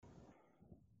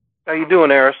How you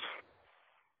doing, Eris?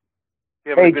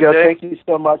 You having a Hey, good Joe, day? thank you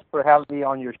so much for having me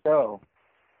on your show.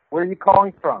 Where are you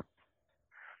calling from?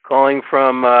 Calling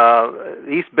from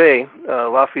East Bay,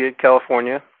 Lafayette,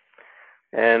 California,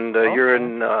 and you're Okay.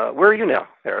 in. Where are you now,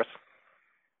 Eris?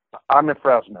 I'm in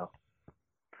Fresno.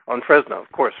 On Fresno,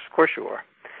 of course you are.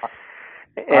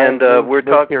 I And we're moved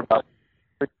talking. here about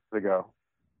 6 years ago.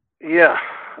 Yeah,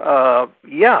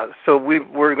 yeah. So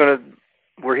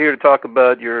we're here to talk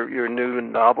about your new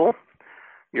novel,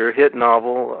 your hit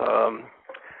novel,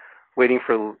 Waiting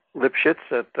for Lipschitz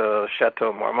at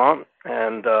Chateau Marmont,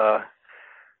 and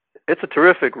it's a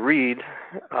terrific read.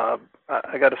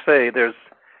 I got to say, there's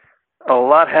a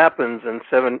lot happens in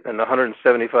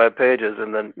 175 pages,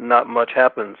 and then not much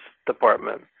happens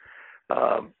department.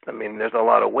 I mean, there's a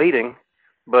lot of waiting,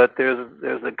 but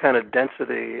there's a kind of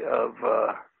density of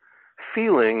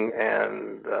feeling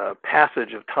and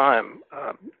passage of time.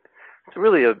 It's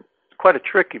really a quite a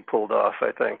trick you pulled off,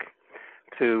 I think,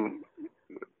 to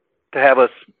have us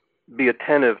be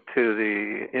attentive to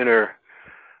the inner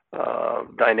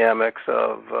dynamics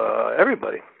of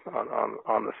everybody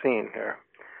on the scene here.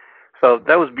 So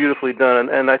that was beautifully done,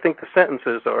 and I think the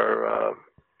sentences are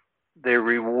they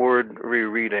reward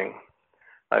rereading.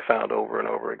 I found over and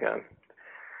over again,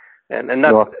 and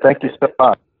not Well, thank you so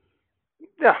much.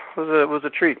 yeah, it was a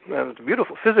treat. It was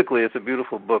beautiful. Physically, it's a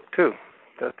beautiful book too.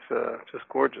 That's just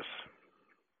gorgeous.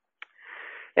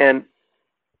 And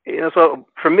so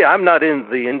for me, I'm not in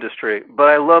the industry, but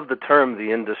I love the term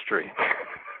the industry.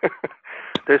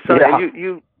 There's some, and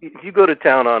Yeah. you go to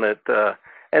town on it,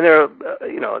 and there are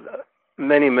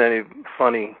many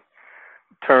funny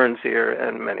turns here,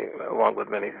 and many along with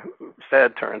many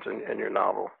sad turns in your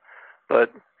novel.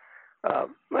 But why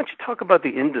don't you talk about the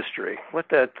industry? What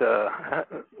is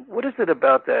it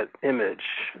about that image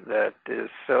that is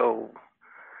so,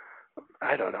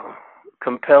 I don't know,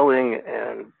 compelling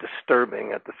and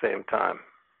disturbing at the same time?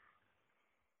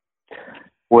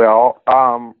 Well,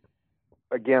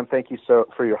 again, thank you so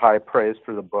for your high praise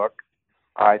for the book.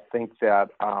 I think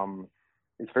that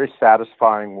it's very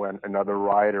satisfying when another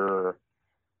writer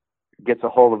gets a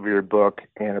hold of your book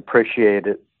and appreciates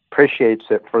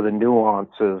it for the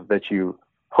nuances that you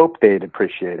hope they'd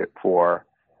appreciate it for.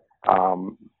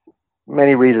 Um,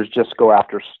 Many readers just go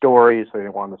after stories. They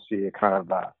want to see a kind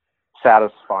of a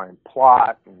satisfying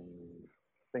plot and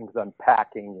things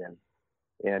unpacking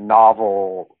in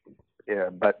novel,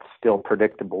 but still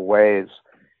predictable ways.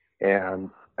 And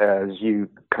as you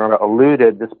kind of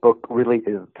alluded, this book really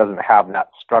doesn't have that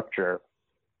structure.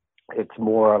 It's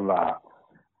more of a,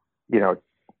 you know,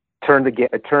 turn the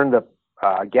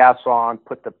gas on,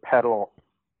 put the pedal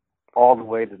all the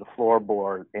way to the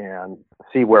floorboard, and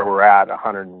see where we're at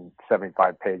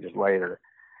 175 pages later.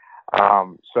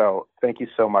 So thank you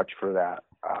so much for that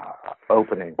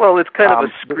opening. Well, it's kind of a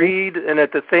The screed, and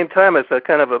at the same time, it's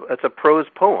a prose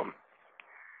poem,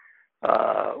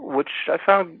 which I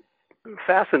found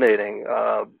fascinating.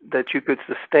 That you could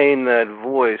sustain that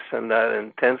voice and that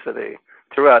intensity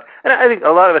throughout, and I think a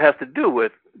lot of it has to do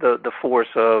with the force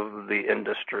of the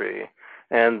industry,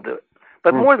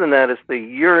 but more than that, it's the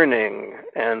yearning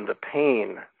and the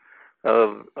pain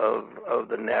of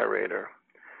the narrator,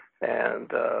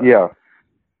 and Yeah,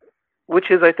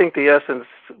 which is, I think, the essence,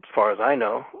 as far as I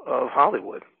know, of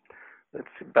Hollywood. It's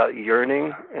about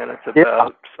yearning and it's yeah,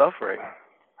 about suffering.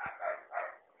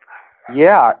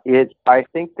 yeah. I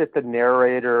think that the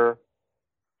narrator,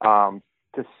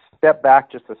 to step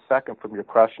back just a second from your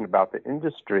question about the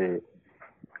industry,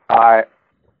 I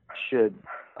should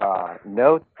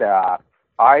note that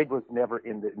I was never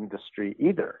in the industry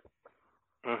either.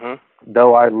 Hmm.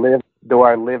 Though I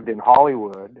lived in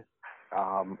Hollywood,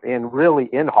 and really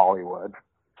in Hollywood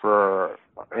for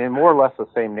in more or less the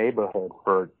same neighborhood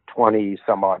for 20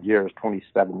 some odd years,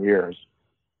 27 years.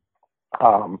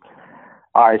 Um,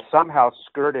 I somehow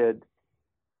skirted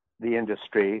the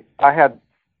industry. I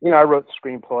wrote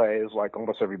screenplays like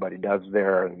almost everybody does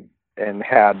there, and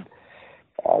had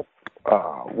uh,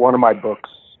 one of my books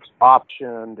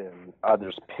optioned and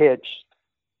others pitched,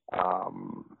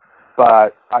 um,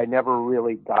 but I never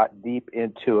really got deep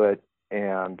into it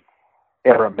and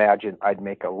ever imagined I'd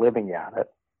make a living at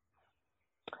it.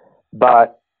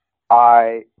 But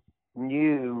I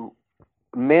knew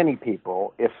many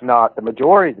people, if not the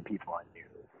majority of the people I knew,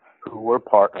 who were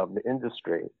part of the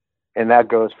industry. And that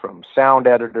goes from sound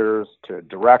editors to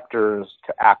directors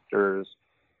to actors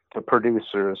to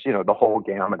producers, the whole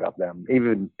gamut of them,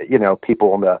 even,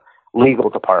 people in the legal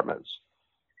departments.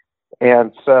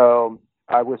 And so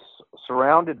I was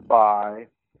surrounded by,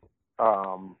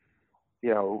 um,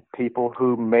 people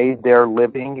who made their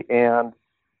living and,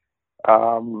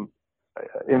 um,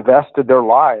 invested their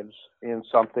lives in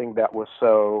something that was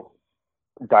so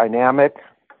dynamic,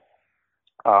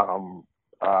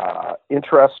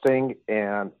 interesting,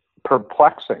 and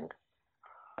perplexing,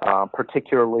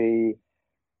 particularly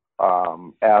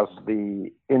as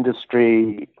the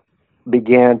industry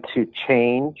began to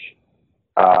change.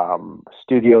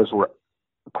 Studios were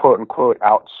quote unquote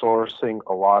outsourcing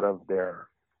a lot of their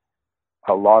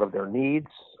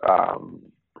needs.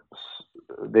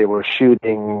 They were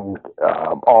shooting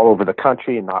all over the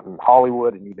country and not in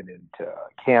Hollywood and even into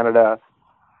Canada.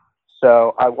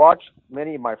 So I watched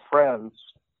many of my friends,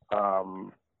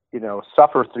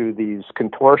 suffer through these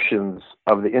contortions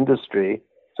of the industry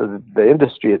so that the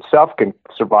industry itself can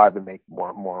survive and make more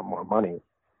and more money.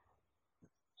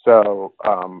 So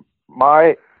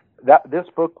this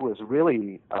book was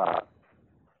really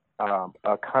kind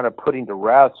of putting to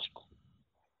rest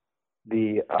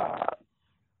the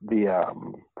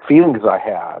feelings I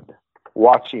had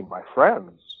watching my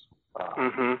friends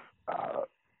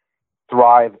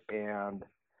thrive and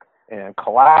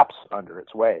collapse under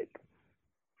its weight.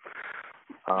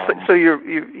 So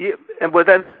you and well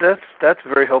that's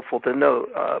very helpful to know.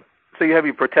 So you have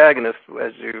your protagonist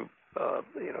as you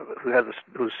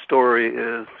whose story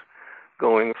is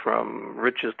going from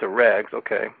riches to rags.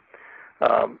 Okay,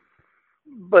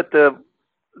 but the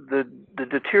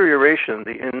deterioration,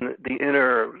 the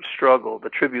inner struggle, the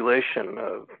tribulation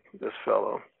of this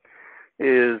fellow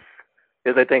is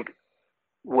I think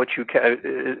what you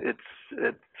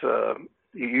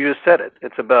you just said it.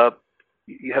 It's about,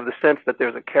 you have the sense that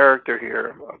there's a character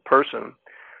here, a person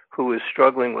who is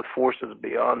struggling with forces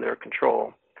beyond their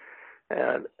control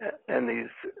and these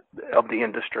of the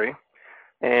industry,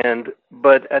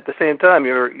 but at the same time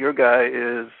your guy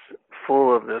is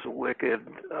full of this wicked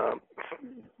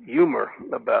humor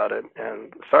about it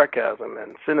and sarcasm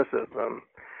and cynicism.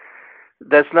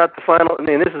 That's not the final. I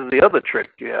mean, this is the other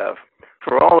trick you have.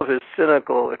 For all of his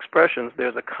cynical expressions,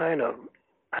 there's a kind of,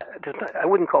 I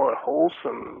wouldn't call it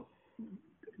wholesome.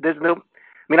 There's no, I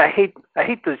mean, I hate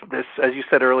this as you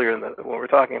said earlier when we were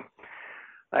talking.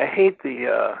 I hate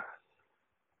the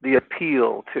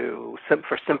appeal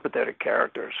for sympathetic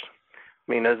characters.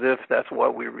 I mean, as if that's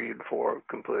what we read for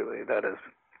completely. That is,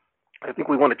 I think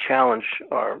we want to challenge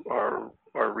our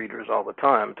readers all the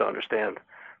time to understand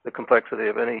the complexity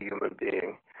of any human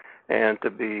being, and to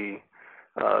be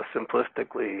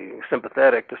simplistically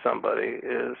sympathetic to somebody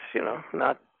is,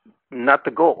 not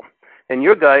the goal. And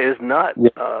your guy is not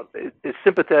is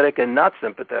sympathetic and not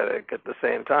sympathetic at the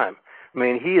same time. I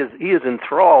mean, he is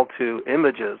enthralled to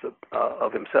images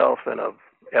of himself and of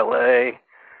L.A.,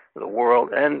 the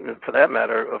world, and for that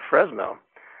matter, of Fresno.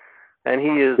 And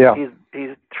he's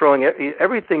throwing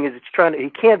everything. He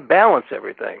can't balance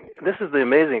everything. This is the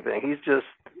amazing thing.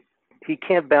 He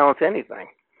can't balance anything.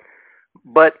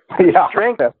 But the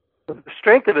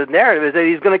strength of his narrative is that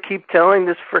he's going to keep telling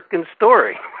this frickin'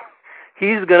 story.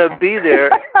 He's going to be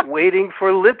there waiting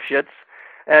for Lipschitz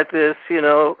at this,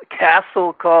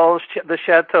 castle called the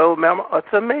Chateau Marmont.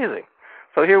 It's amazing.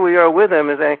 So here we are with him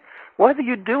and saying, what are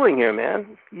you doing here,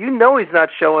 man? You know he's not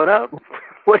showing up.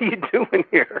 What are you doing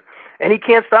here? And he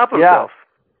can't stop himself. Yeah.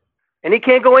 And he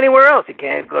can't go anywhere else. He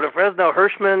can't go to Fresno.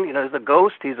 Hirschman, he's a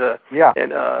ghost. He's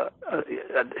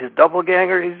his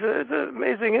doppelganger. It's an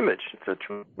amazing image. It's a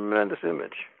tremendous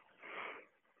image.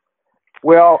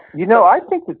 Well, I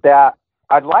think that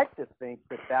I'd like to think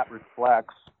that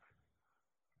reflects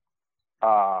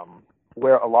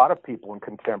where a lot of people in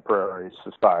contemporary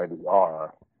society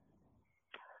are.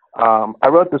 I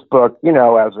wrote this book,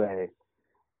 as a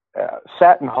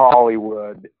set in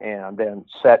Hollywood and then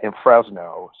set in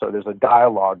Fresno. So there's a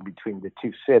dialogue between the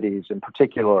two cities, and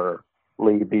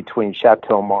particularly between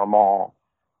Chateau Marmont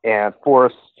and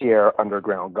Forestier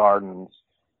Underground Gardens,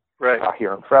 right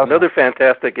here in Fresno. Another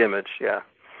fantastic image, yeah.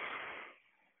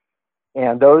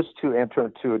 And those two enter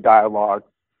into a dialogue.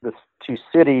 The two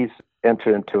cities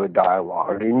enter into a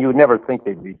dialogue, and you would never think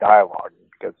they'd be dialoguing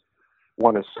because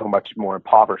one is so much more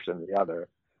impoverished than the other,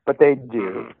 but they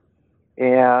do. Mm-hmm.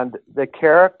 And the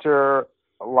character,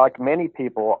 like many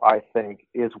people, I think,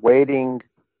 is waiting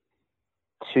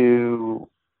to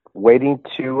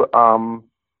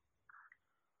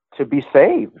be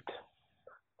saved.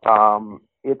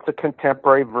 It's a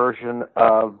contemporary version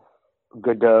of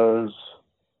Godot's,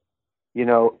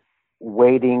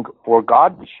 waiting for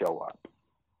God to show up.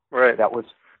 Right. That was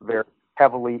very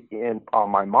heavily on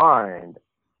my mind.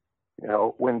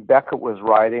 When Beckett was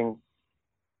writing,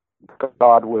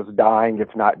 God was dying,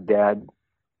 if not dead.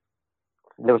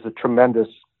 There was a tremendous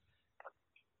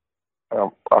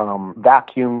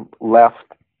vacuum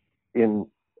left in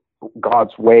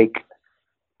God's wake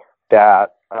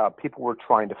that people were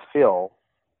trying to fill,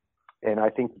 and I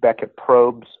think Beckett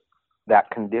probes that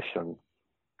condition.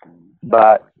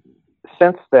 But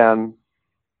since then,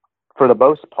 for the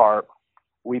most part,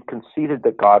 we've conceded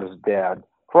that God is dead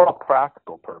for all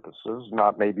practical purposes,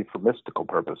 not maybe for mystical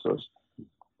purposes.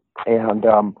 And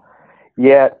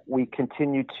yet we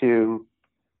continue to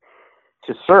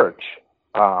search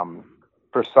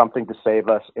for something to save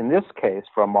us, in this case,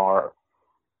 from our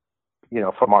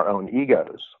own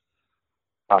egos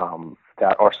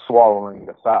that are swallowing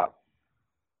us up.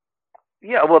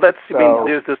 Yeah, well, I mean,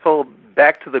 there's this whole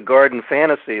back to the garden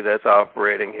fantasy that's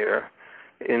operating here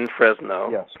in Fresno.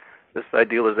 Yes. This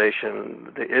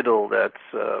idealization, the idyll that's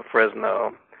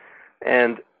Fresno.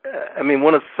 And, I mean,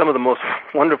 some of the most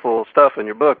wonderful stuff in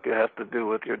your book has to do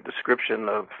with your description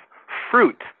of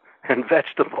fruit and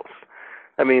vegetables.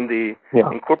 I mean, the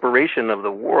incorporation of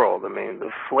the world. I mean, the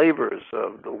flavors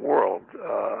of the world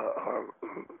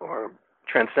are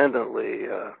transcendently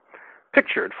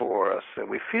pictured for us, and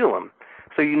we feel them.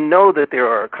 So you know that there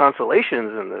are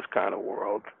consolations in this kind of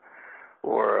world,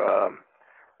 or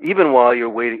even while you're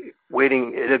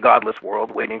waiting in a godless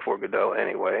world, waiting for Godot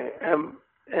anyway. And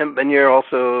you're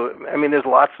also, I mean,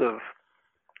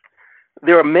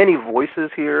 there are many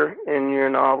voices here in your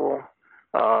novel.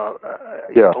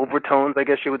 Overtones, I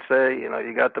guess you would say. You know,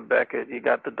 you got the Beckett, you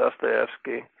got the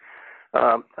Dostoevsky.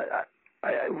 I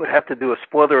would have to do a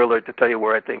spoiler alert to tell you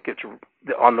where I think it's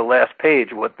on the last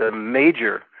page what the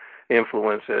major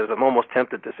influence is. I'm almost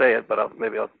tempted to say it, but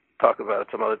maybe I'll talk about it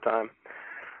some other time.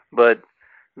 But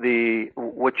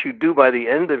what you do by the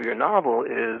end of your novel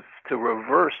is to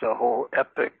reverse a whole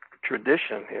epic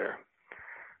tradition here,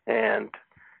 and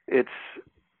it's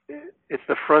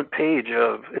the first page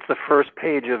of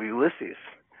Ulysses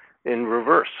in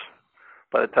reverse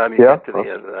by the time you get to the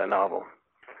end of that novel,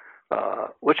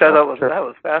 which I thought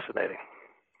was fascinating.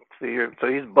 So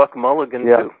he's Buck Mulligan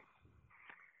too.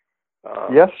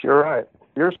 Yes, you're right.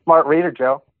 You're a smart reader,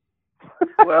 Joe.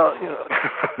 Well, you know.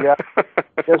 Yeah.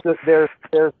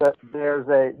 There's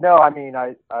a no. I mean,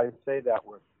 I say that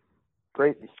with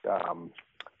great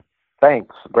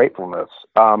gratefulness.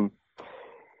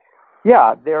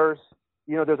 Yeah, there's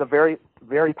a very,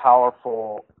 very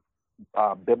powerful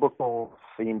biblical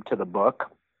theme to the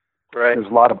book. Right. There's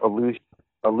a lot of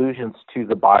allusions to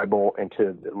the Bible and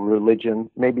to religion.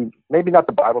 Maybe not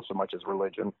the Bible so much as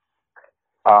religion.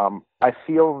 I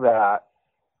feel that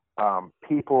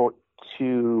people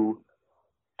to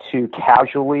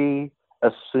casually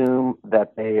assume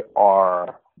that they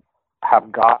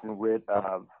have gotten rid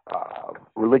of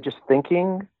religious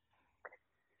thinking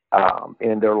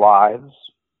in their lives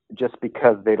just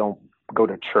because they don't go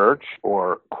to church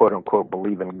or quote unquote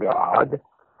believe in God.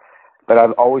 But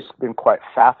I've always been quite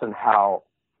fascinated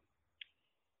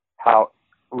how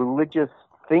religious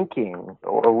thinking,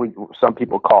 or some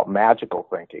people call it magical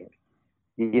thinking,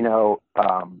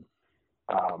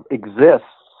 exists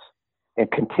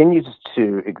and continues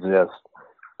to exist,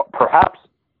 perhaps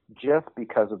just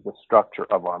because of the structure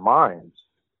of our minds.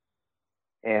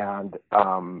 And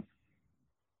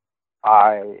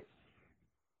I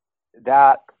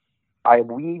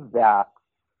weave that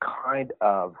kind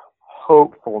of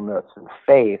hopefulness and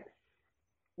faith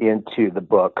into the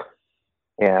book.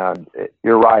 And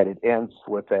you're right, it ends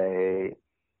with a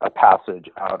passage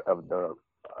out of the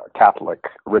Catholic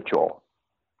ritual,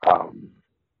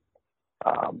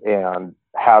 and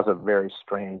has a very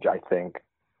strange, I think,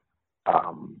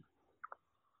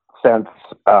 sense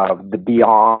of the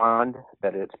beyond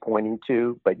that it's pointing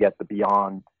to, but yet the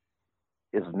beyond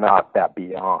is not that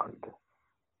beyond.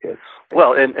 And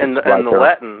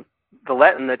the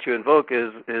Latin that you invoke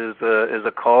is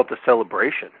a call to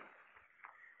celebration.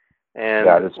 And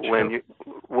that is true.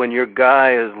 when your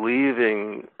guy is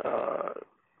leaving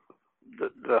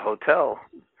the hotel,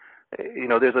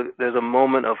 there's a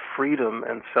moment of freedom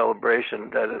and celebration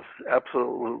that is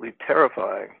absolutely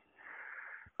terrifying.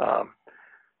 So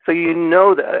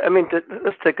that. I mean,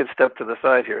 let's take a step to the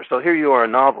side here. So here you are, a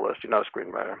novelist. You're not a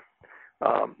screenwriter.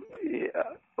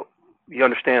 You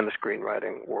understand the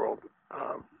screenwriting world.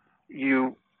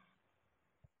 You,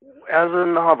 as a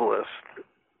novelist,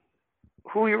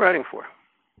 who are you writing for?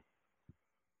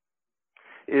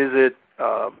 Is it?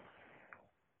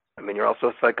 You're also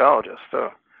a psychologist,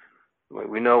 so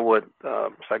we know what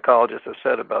psychologists have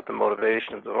said about the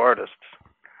motivations of artists.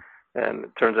 And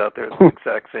it turns out there's the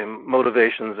exact same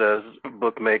motivations as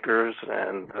bookmakers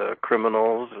and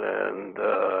criminals and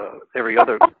every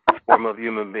other form of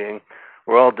human being.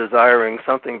 We're all desiring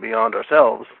something beyond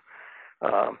ourselves.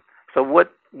 So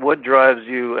what drives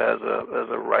you as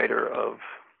a writer of,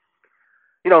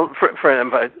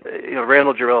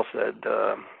 Randall Jarrell said,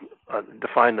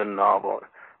 define a novel.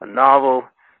 A novel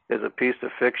is a piece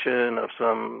of fiction of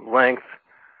some length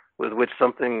with which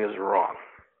something is wrong.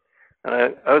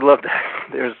 And I would love to.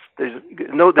 There's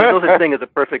no such thing as a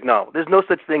perfect novel. There's no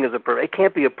such thing as a perfect. It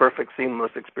can't be a perfect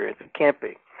seamless experience. It can't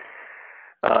be.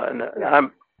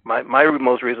 My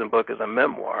most recent book is a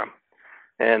memoir,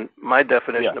 and my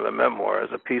definition of a memoir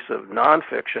is a piece of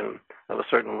nonfiction of a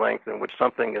certain length in which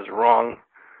something is wrong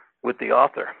with the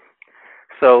author.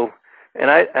 So,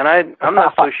 I'm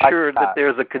not so sure that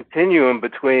there's a continuum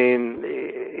between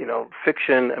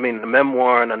fiction. I mean, the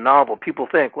memoir and a novel. People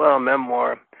think, well,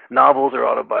 novels are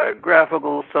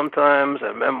autobiographical sometimes,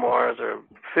 and memoirs are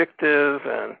fictive,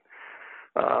 and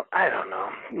I don't know.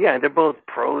 Yeah, they're both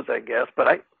prose, I guess.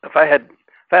 But if I had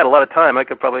a lot of time, I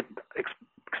could probably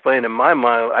explain in my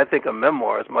mind. I think a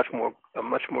memoir is much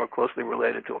more closely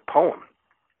related to a poem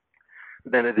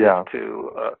than it is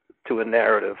to a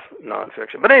narrative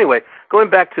nonfiction. But anyway, going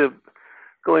back to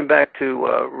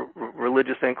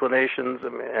religious inclinations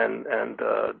and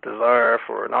desire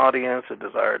for an audience, a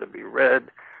desire to be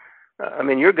read. I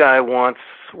mean, your guy wants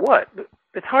what?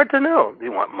 It's hard to know. Does he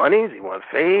want money? Does he want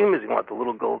fame? Does he want the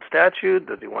little gold statue?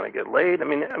 Does he want to get laid? I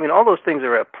mean, all those things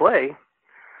are at play.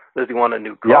 Does he want a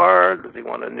new car? Does he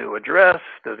want a new address?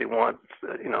 Does he want,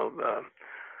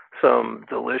 some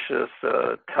delicious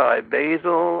Thai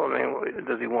basil? I mean,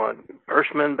 does he want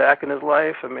Hirschman back in his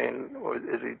life? I mean, or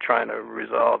is he trying to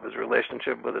resolve his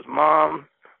relationship with his mom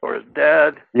or his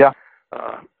dad? Yeah.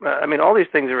 I mean, all these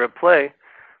things are at play.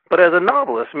 But as a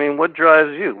novelist, I mean, what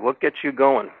drives you? What gets you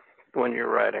going when you're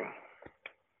writing?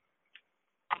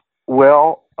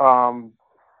 Well, I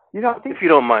think if you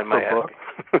don't mind my asking.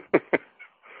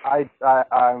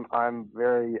 I'm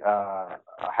very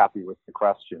happy with the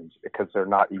questions because they're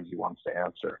not easy ones to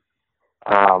answer,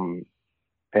 and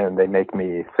they make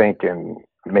me think and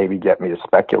maybe get me to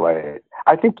speculate.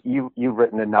 I think you've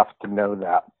written enough to know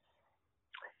that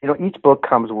each book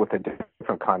comes with a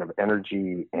different kind of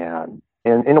energy and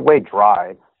in a way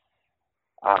drive.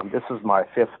 This is my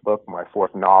fifth book, my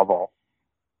fourth novel,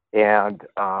 and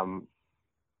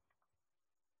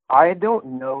I don't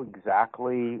know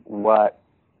exactly what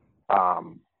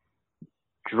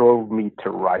drove me to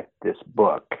write this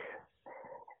book,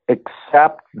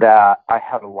 except that I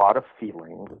had a lot of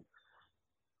feelings,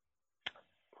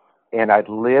 and I'd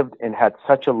lived and had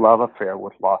such a love affair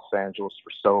with Los Angeles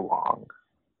for so long,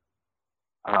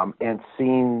 and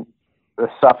seen the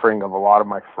suffering of a lot of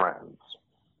my friends,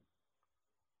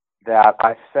 that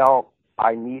I felt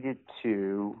I needed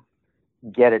to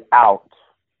get it out.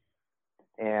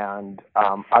 And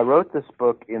I wrote this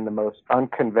book in the most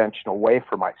unconventional way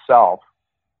for myself.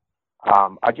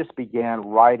 I just began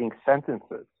writing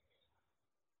sentences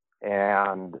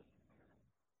and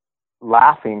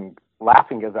laughing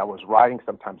as I was writing,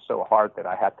 sometimes so hard that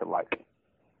I had to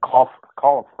call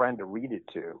a friend to read it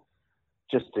to,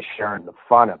 just to share in the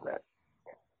fun of it.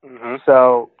 Mm-hmm.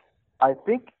 So I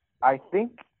think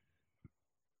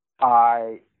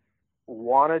I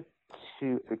wanted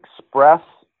to express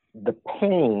the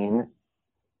pain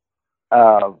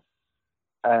of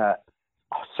a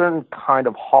certain kind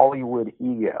of Hollywood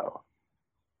ego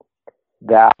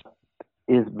that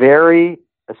is very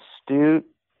astute,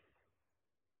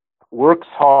 works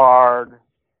hard,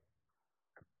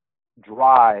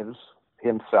 drives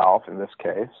himself in this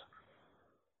case,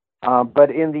 but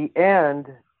in the end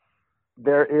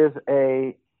there is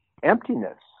a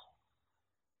emptiness,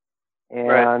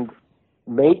 and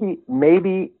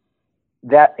maybe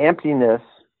that emptiness,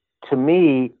 to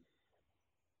me,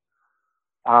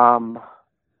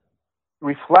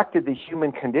 reflected the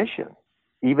human condition,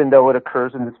 even though it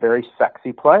occurs in this very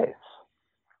sexy place.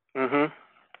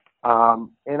 Mm-hmm.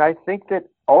 And I think that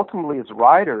ultimately, as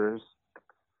writers,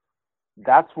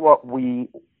 that's what we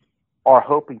are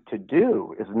hoping to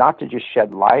do, is not to just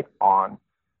shed light on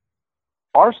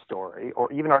our story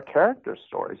or even our characters'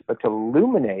 stories, but to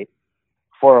illuminate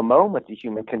for a moment the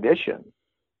human condition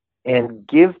and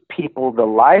give people the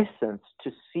license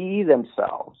to see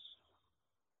themselves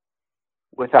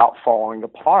without falling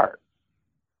apart.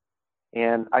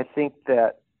 And I think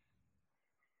that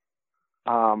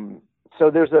so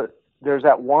there's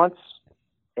at once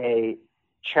a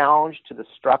challenge to the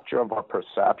structure of our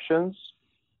perceptions,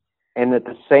 and at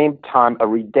the same time a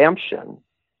redemption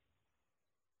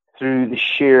through the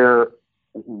sheer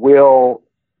will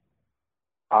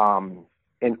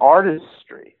and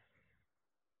artistry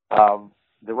of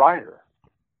the writer.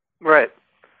 Right.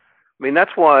 I mean,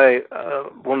 that's why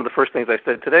one of the first things I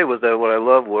said today was that what I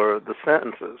love were the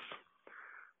sentences.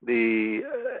 The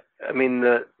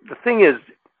thing is,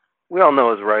 we all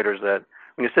know as writers that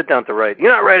when you sit down to write,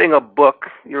 you're not writing a book.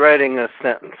 You're writing a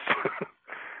sentence.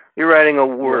 You're writing a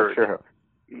word. Yeah, sure.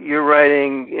 You're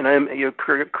writing, you're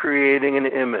creating an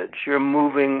image. You're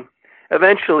moving.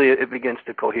 Eventually, it begins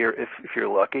to cohere if you're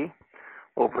lucky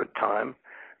over time,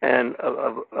 and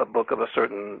a book of a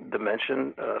certain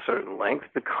dimension, a certain length,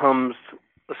 becomes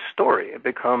a story. It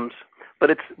becomes, but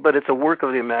it's a work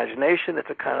of the imagination. It's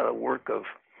a kind of a work of,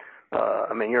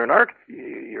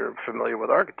 you're familiar with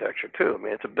architecture too. I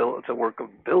mean, it's a work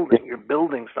of building. You're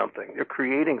building something. You're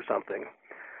creating something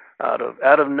out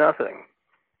of nothing.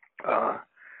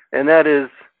 And that is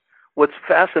what's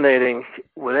fascinating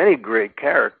with any great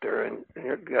character, and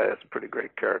your guy is a pretty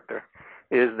great character,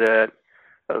 is that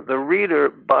the reader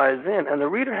buys in, and the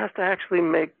reader has to actually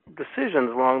make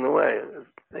decisions along the way.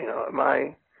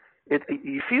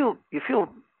 You feel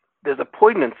there's a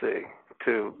poignancy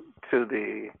to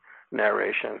the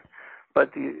narration,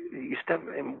 but you step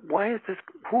in. Why is this?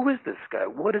 Who is this guy?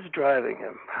 What is driving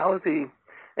him? How is he?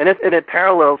 And it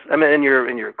parallels. I mean, and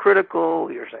you're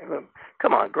critical. You're saying,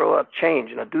 "Come on, grow up,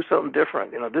 change. Do something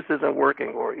different. This isn't working."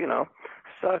 Or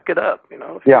suck it up.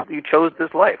 You chose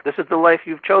this life. This is the life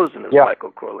you've chosen, as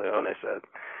Michael Corleone said.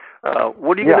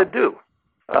 What are you going to do?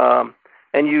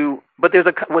 But there's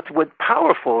what's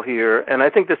powerful here, and I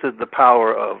think this is the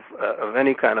power of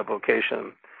any kind of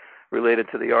vocation related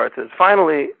to the arts. Is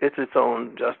finally it's its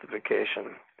own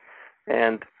justification,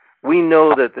 and we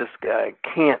know that this guy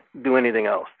can't do anything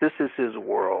else. This is his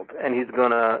world, and he's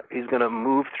gonna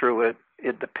move through it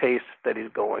at the pace that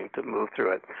he's going to move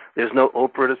through it. There's no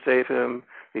Oprah to save him.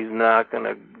 He's not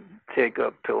gonna take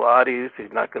up Pilates.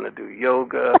 He's not gonna do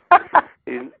yoga.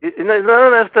 None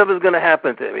of that stuff is gonna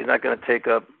happen to him. He's not gonna take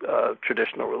up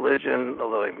traditional religion,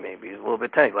 although maybe he's a little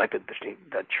bit tempted. Like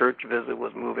that church visit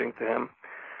was moving to him,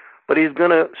 but he's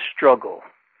gonna struggle,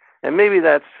 and maybe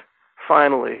that's.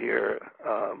 Finally, here,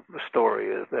 the story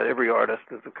is that every artist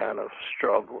is a kind of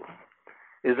struggle,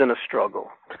 is in a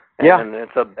struggle, and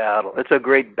it's a battle. It's a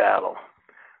great battle,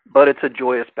 but it's a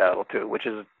joyous battle too, which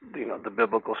is the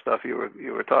biblical stuff you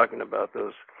were talking about.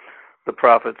 The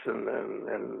prophets and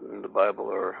the Bible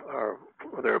are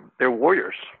they're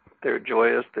warriors. They're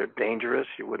joyous. They're dangerous.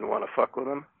 You wouldn't want to fuck with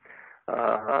them.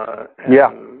 And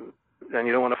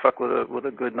you don't want to fuck with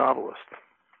a good novelist.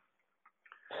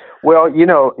 Well,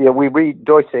 we read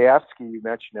Dostoevsky. You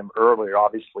mentioned him earlier.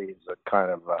 Obviously, he's a kind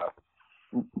of,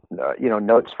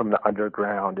 Notes from the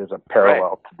Underground is a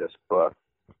parallel to this book.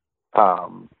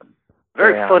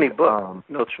 Very funny book,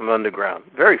 Notes from Underground.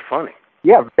 Very funny.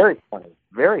 Yeah, very funny.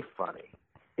 Very funny.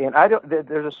 And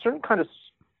there's a certain kind of,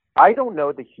 I don't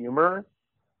know the humor.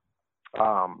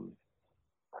 I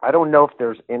don't know if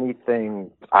there's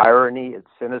anything irony, it's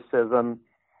cynicism,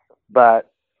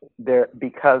 but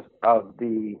because of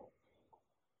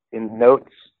in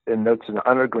Notes in the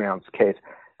Underground's case,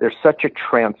 there's such a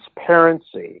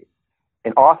transparency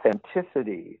and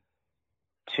authenticity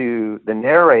to the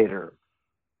narrator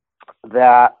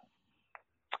that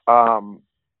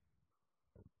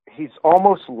he's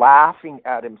almost laughing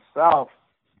at himself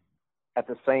at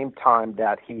the same time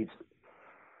that he's,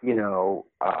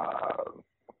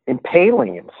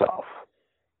 impaling himself.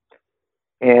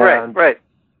 And right.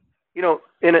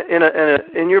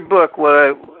 In your book, what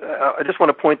I just want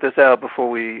to point this out before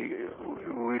we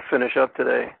finish up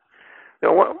today.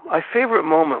 My favorite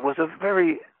moment was a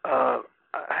very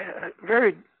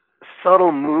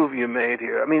subtle move you made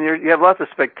here. I mean, you have lots of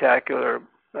spectacular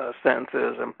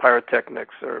sentences, and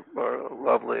pyrotechnics are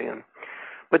lovely,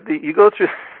 but you go through.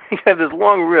 You have this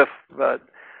long riff about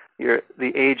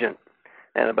the agent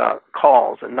and about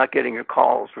calls and not getting your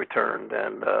calls returned,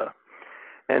 and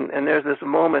there's this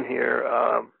moment here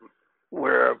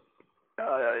where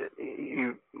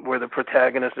the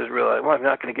protagonist is realizing, well, I'm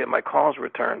not going to get my calls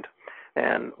returned,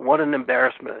 and what an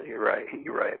embarrassment. You're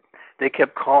right. They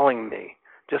kept calling me,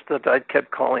 just as I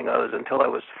kept calling others, until I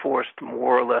was forced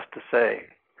more or less to say,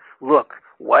 look,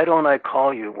 why don't I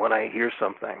call you when I hear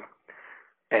something?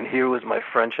 And here was my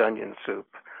French onion soup.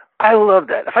 I love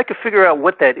that. If I could figure out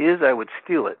what that is, I would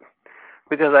steal it,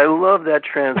 because I love that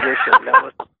transition. That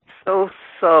was so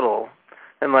subtle,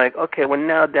 and okay, we're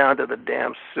now down to the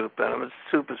damn soup, and the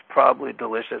soup is probably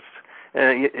delicious,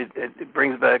 and it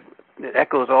brings back, it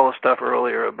echoes all the stuff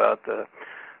earlier about the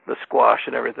squash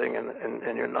and everything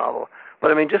in your novel.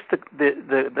 But I mean, just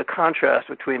the contrast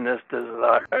between this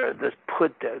desire,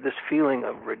 this feeling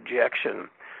of rejection,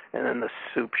 and then the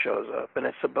soup shows up, and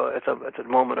it's a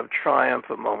moment of triumph,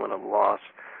 a moment of loss.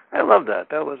 I love that.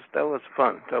 That was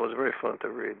fun. That was very fun to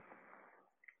read.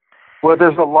 Well,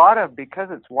 there's a lot of, because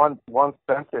it's one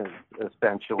sentence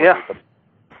essentially. Yeah. The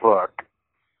book.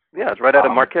 Yeah, it's right out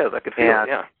of Marquez. I could feel it.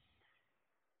 Yeah.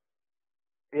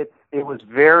 it was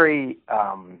very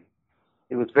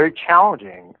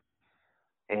challenging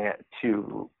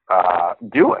to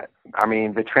do it. I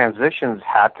mean, the transitions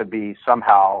had to be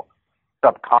somehow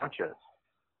subconscious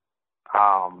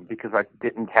because I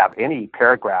didn't have any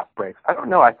paragraph breaks. I don't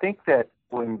know. I think that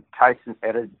when Tyson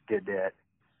edited it,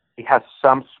 he has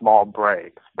some small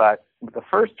breaks, but the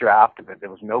first draft of it, there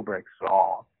was no breaks at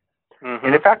all. Mm-hmm.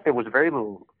 And in fact, there was very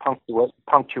little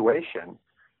punctuation,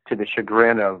 to the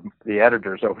chagrin of the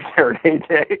editors over there at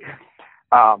A-Day.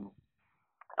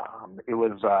 It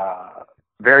was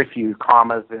very few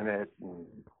commas in it.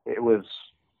 It was,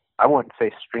 I wouldn't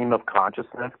say stream of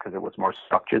consciousness because it was more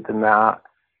structured than that.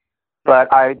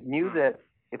 But I knew that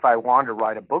if I wanted to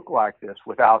write a book like this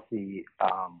without the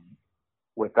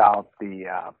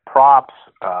props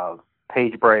of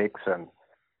page breaks and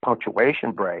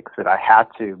punctuation breaks, that I had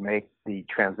to make the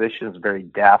transitions very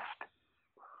deft,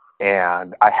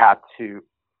 and I had to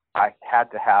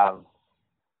have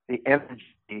the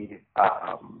energy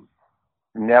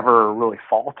never really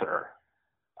falter,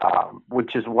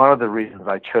 which is one of the reasons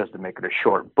I chose to make it a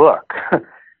short book.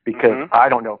 Because Mm-hmm. I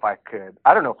don't know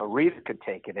if a reader could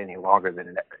take it any longer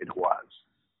than it was.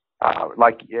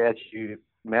 Like as you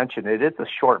mentioned, it is a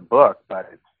short book,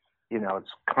 but it's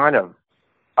kind of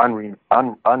unrelenting.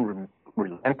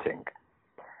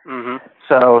 Mm-hmm.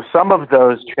 So some of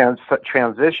those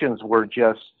transitions were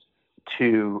just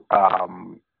to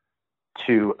heighten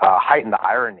the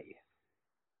irony.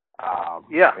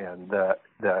 And the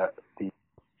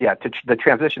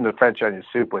transition to French onion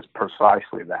soup was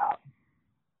precisely that.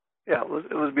 Yeah, it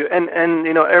was beautiful. And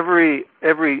every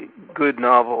good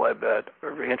novel, I bet,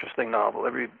 every interesting novel,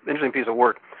 every interesting piece of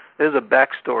work, there's a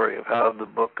backstory of how the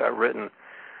book got written.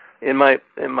 In my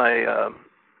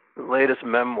latest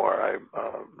memoir,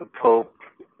 The Pope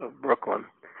of Brooklyn,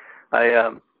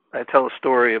 I tell a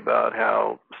story about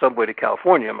how Subway to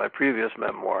California, my previous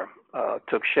memoir,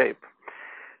 took shape.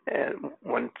 And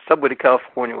when Subway to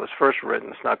California was first written,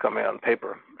 it's not coming out in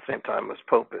paper at the same time as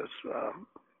Pope is.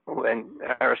 And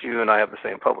Harris, you and I have the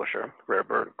same publisher, Rare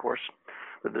Bird, of course,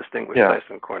 the distinguished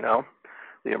Tyson Cornell,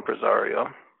 the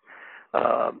impresario.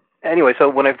 Anyway, so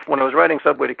when I was writing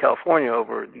Subway to California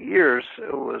over the years,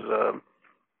 it was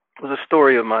a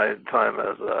story of my time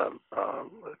as a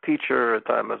teacher, a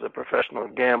time as a professional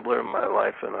gambler, my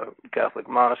life in a Catholic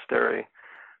monastery,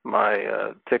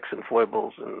 my tics and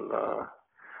foibles,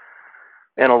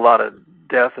 and a lot of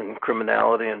death and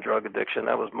criminality and drug addiction.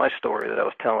 That was my story that I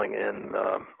was telling in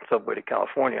Subway to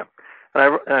California.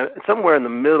 And somewhere in the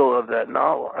middle of that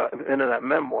novel, into that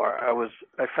memoir, I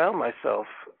found myself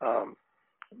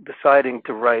deciding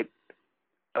to write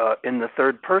in the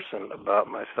third person about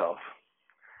myself.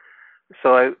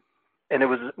 So it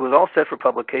was all set for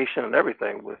publication and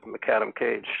everything with McAdam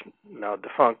Cage, now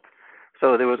defunct.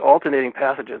 So there was alternating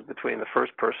passages between the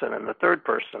first person and the third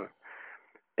person.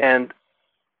 And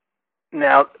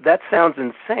now that sounds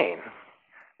insane,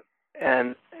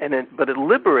 but it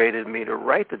liberated me to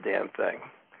write the damn thing,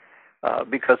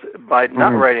 because by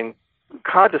not writing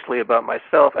consciously about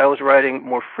myself, I was writing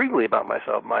more freely about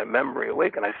myself. My memory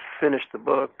awakened. I finished the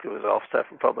book; it was all set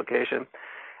for publication,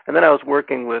 and then I was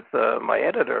working with my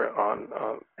editor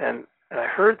and I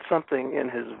heard something in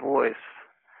his voice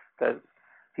that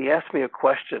he asked me a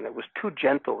question. It was too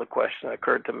gentle a question that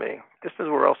occurred to me, just as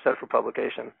we're all set for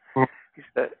publication. He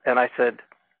said, and I said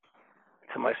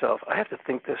to myself, I have to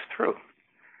think this through.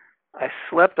 I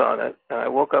slept on it, and I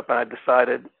woke up and I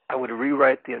decided I would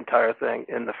rewrite the entire thing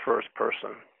in the first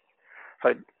person.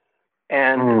 I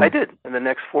did in the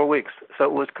next 4 weeks. So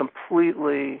it was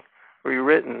completely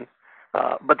rewritten.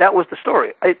 But that was the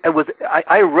story.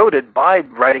 I wrote it by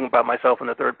writing about myself in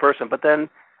the third person. But then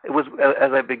it was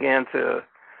as I began to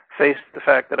face the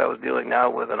fact that I was dealing now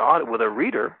with a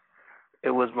reader.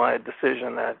 It was my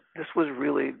decision that this was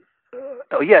really,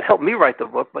 it helped me write the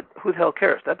book, but who the hell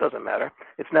cares? That doesn't matter.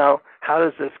 It's now, how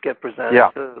does this get presented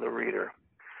to the reader?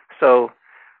 So,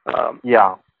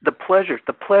 the pleasures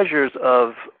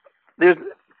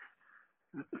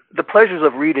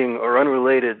of reading are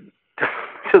unrelated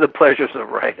to the pleasures of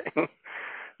writing.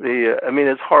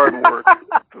 It's hard work.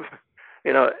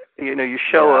 You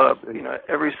show up.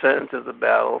 Every sentence is a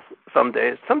battle. Some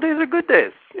days are good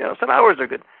days. Some hours are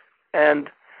good. And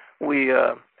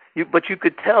but you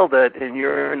could tell that in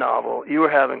your novel you were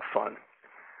having fun,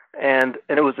 and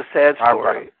it was a sad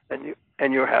story, and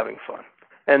you're having fun,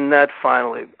 and that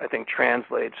finally I think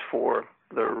translates for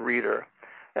the reader,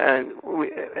 and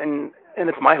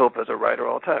it's my hope as a writer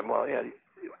all the time. Well,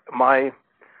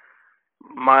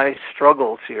 my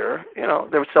struggles here,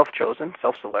 they're self-chosen,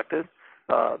 self-selected.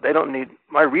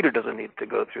 My reader doesn't need to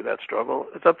go through that struggle.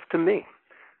 It's up to me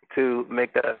to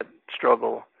make that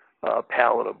struggle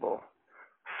palatable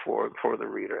for the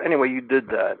reader. Anyway, you did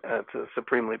that. It's a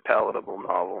supremely palatable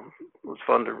novel. It was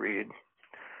fun to read.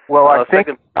 Well, I think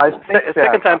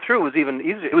second time through was even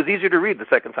easier. It was easier to read the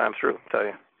second time through, I'll tell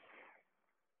you.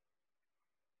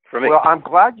 For me. Well, I'm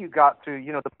glad you got through.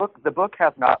 You know, the book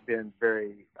has not been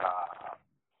very.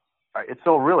 It's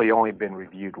really only been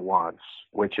reviewed once,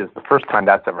 which is the first time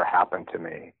that's ever happened to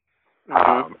me.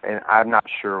 Mm-hmm. And I'm not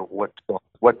sure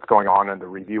what's going on in the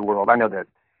review world. I know that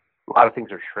a lot of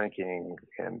things are shrinking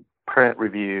in print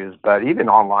reviews, but even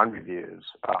online reviews.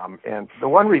 And the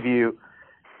one review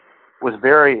was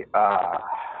very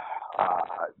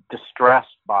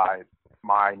distressed by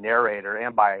my narrator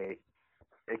and by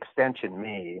extension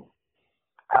me,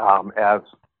 as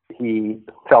he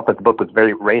felt that the book was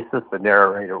very racist. The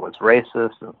narrator was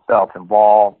racist and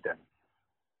self-involved, and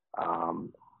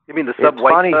you mean the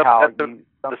sub-white stuff?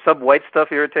 The sub-white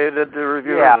stuff irritated the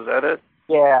reviewers? Yeah. Is that it?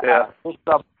 Yeah.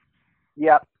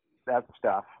 Yep, that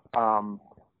stuff.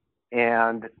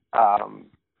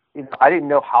 You know, I didn't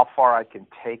know how far I can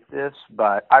take this,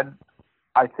 but I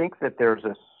think that there's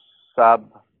a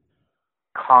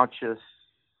subconscious,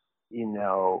 you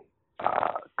know,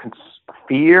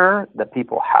 fear that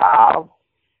people have,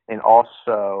 and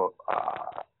also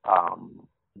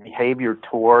behavior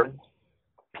towards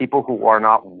people who are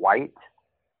not white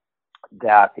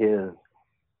that is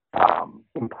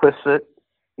implicit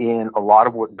in a lot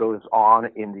of what goes on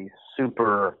in these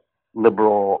super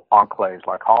liberal enclaves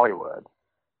like Hollywood.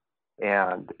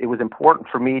 And it was important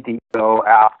for me to go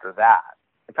after that.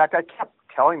 In fact, I kept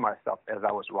telling myself as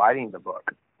I was writing the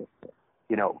book,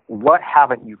 you know, what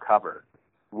haven't you covered?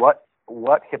 What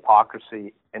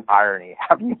hypocrisy and irony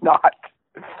have you not,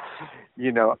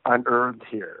 you know, unearthed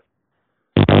here?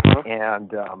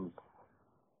 And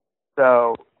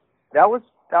so that was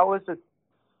a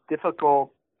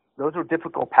difficult. Those were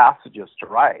difficult passages to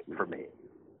write for me.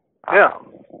 Yeah,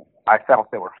 I felt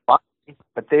they were fun,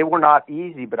 but they were not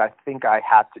easy. But I think I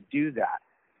had to do that.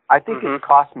 I think it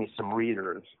cost me some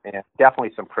readers and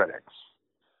definitely some critics.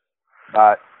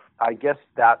 But I guess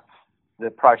that's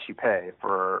the price you pay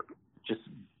for just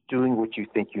doing what you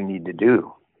think you need to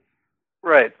do.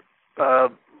 Right. I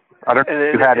don't know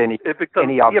if you had any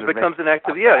observations. It becomes an act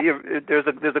of,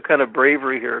 there's a kind of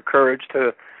bravery here, courage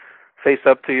to face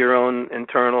up to your own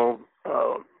internal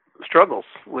struggles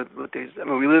with these. I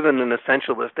mean, we live in an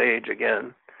essentialist age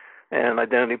again, and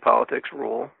identity politics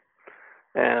rule.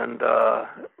 And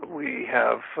we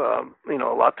have, you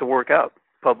know, a lot to work out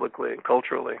publicly and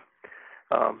culturally.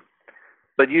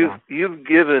 But you've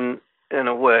given, in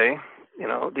a way, you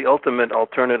know, the ultimate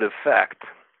alternative fact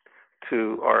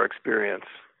to our experience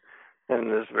in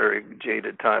this very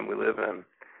jaded time we live in.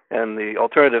 And the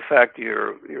alternative fact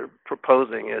you're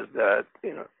proposing is that,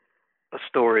 you know, this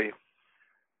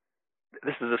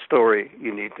is a story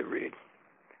you need to read.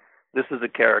 This is a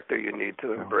character you need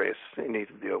to embrace, you need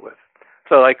to deal with.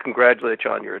 So I congratulate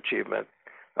you on your achievement.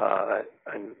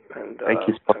 Thank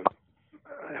you so much.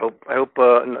 I hope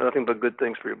nothing but good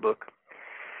things for your book.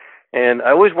 And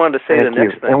I always wanted to say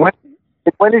next thing. And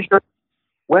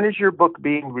when is your book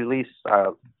being released?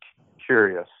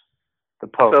 Curious. The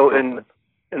Pope. So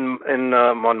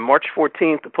on March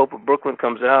 14th, The Pope of Brooklyn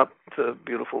comes out. It's a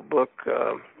beautiful book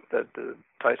that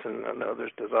Tyson and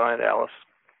others designed, Alice.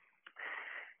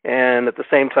 And at the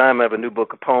same time, I have a new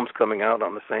book of poems coming out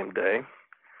on the same day.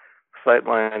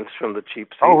 Sightlines from the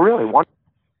Cheap Seats. Oh, really?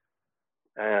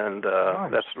 And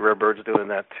nice. That's Rare Birds doing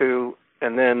that too.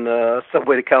 And then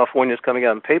Subway to California is coming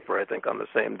out in paper, I think, on the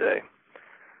same day.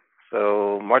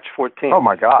 So March 14th. Oh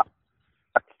my God!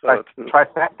 So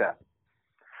trifecta.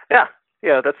 Yeah.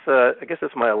 That's I guess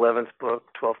it's my 11th book,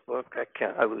 12th book.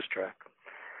 I lose track.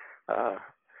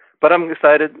 But I'm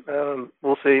excited.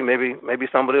 We'll see. Maybe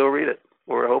somebody will read it.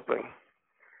 We're hoping.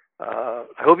 I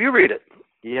hope you read it.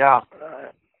 Yeah.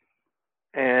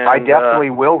 And I definitely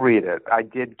will read it. I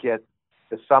did get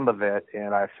to some of it,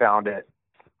 and I found it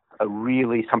a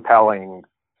really compelling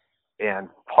and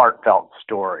heartfelt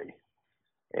story.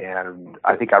 And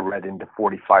I think I read into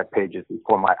 45 pages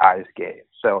before my eyes gave.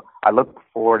 So I look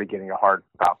forward to getting a hard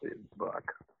copy of the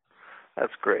book.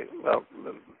 That's great. Well,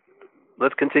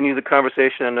 let's continue the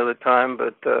conversation another time,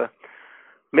 but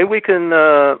maybe we can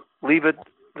leave it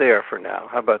there for now.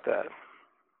 How about that?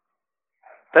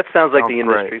 That sounds like the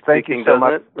industry speaking,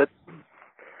 doesn't it?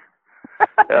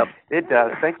 Yeah. It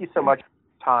does. Thank you so much for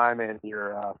your time and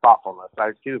your thoughtfulness.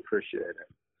 I do appreciate it.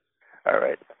 All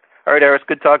right, Aris,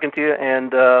 good talking to you,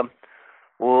 and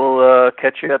we'll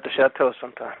catch you at the Chateau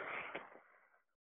sometime.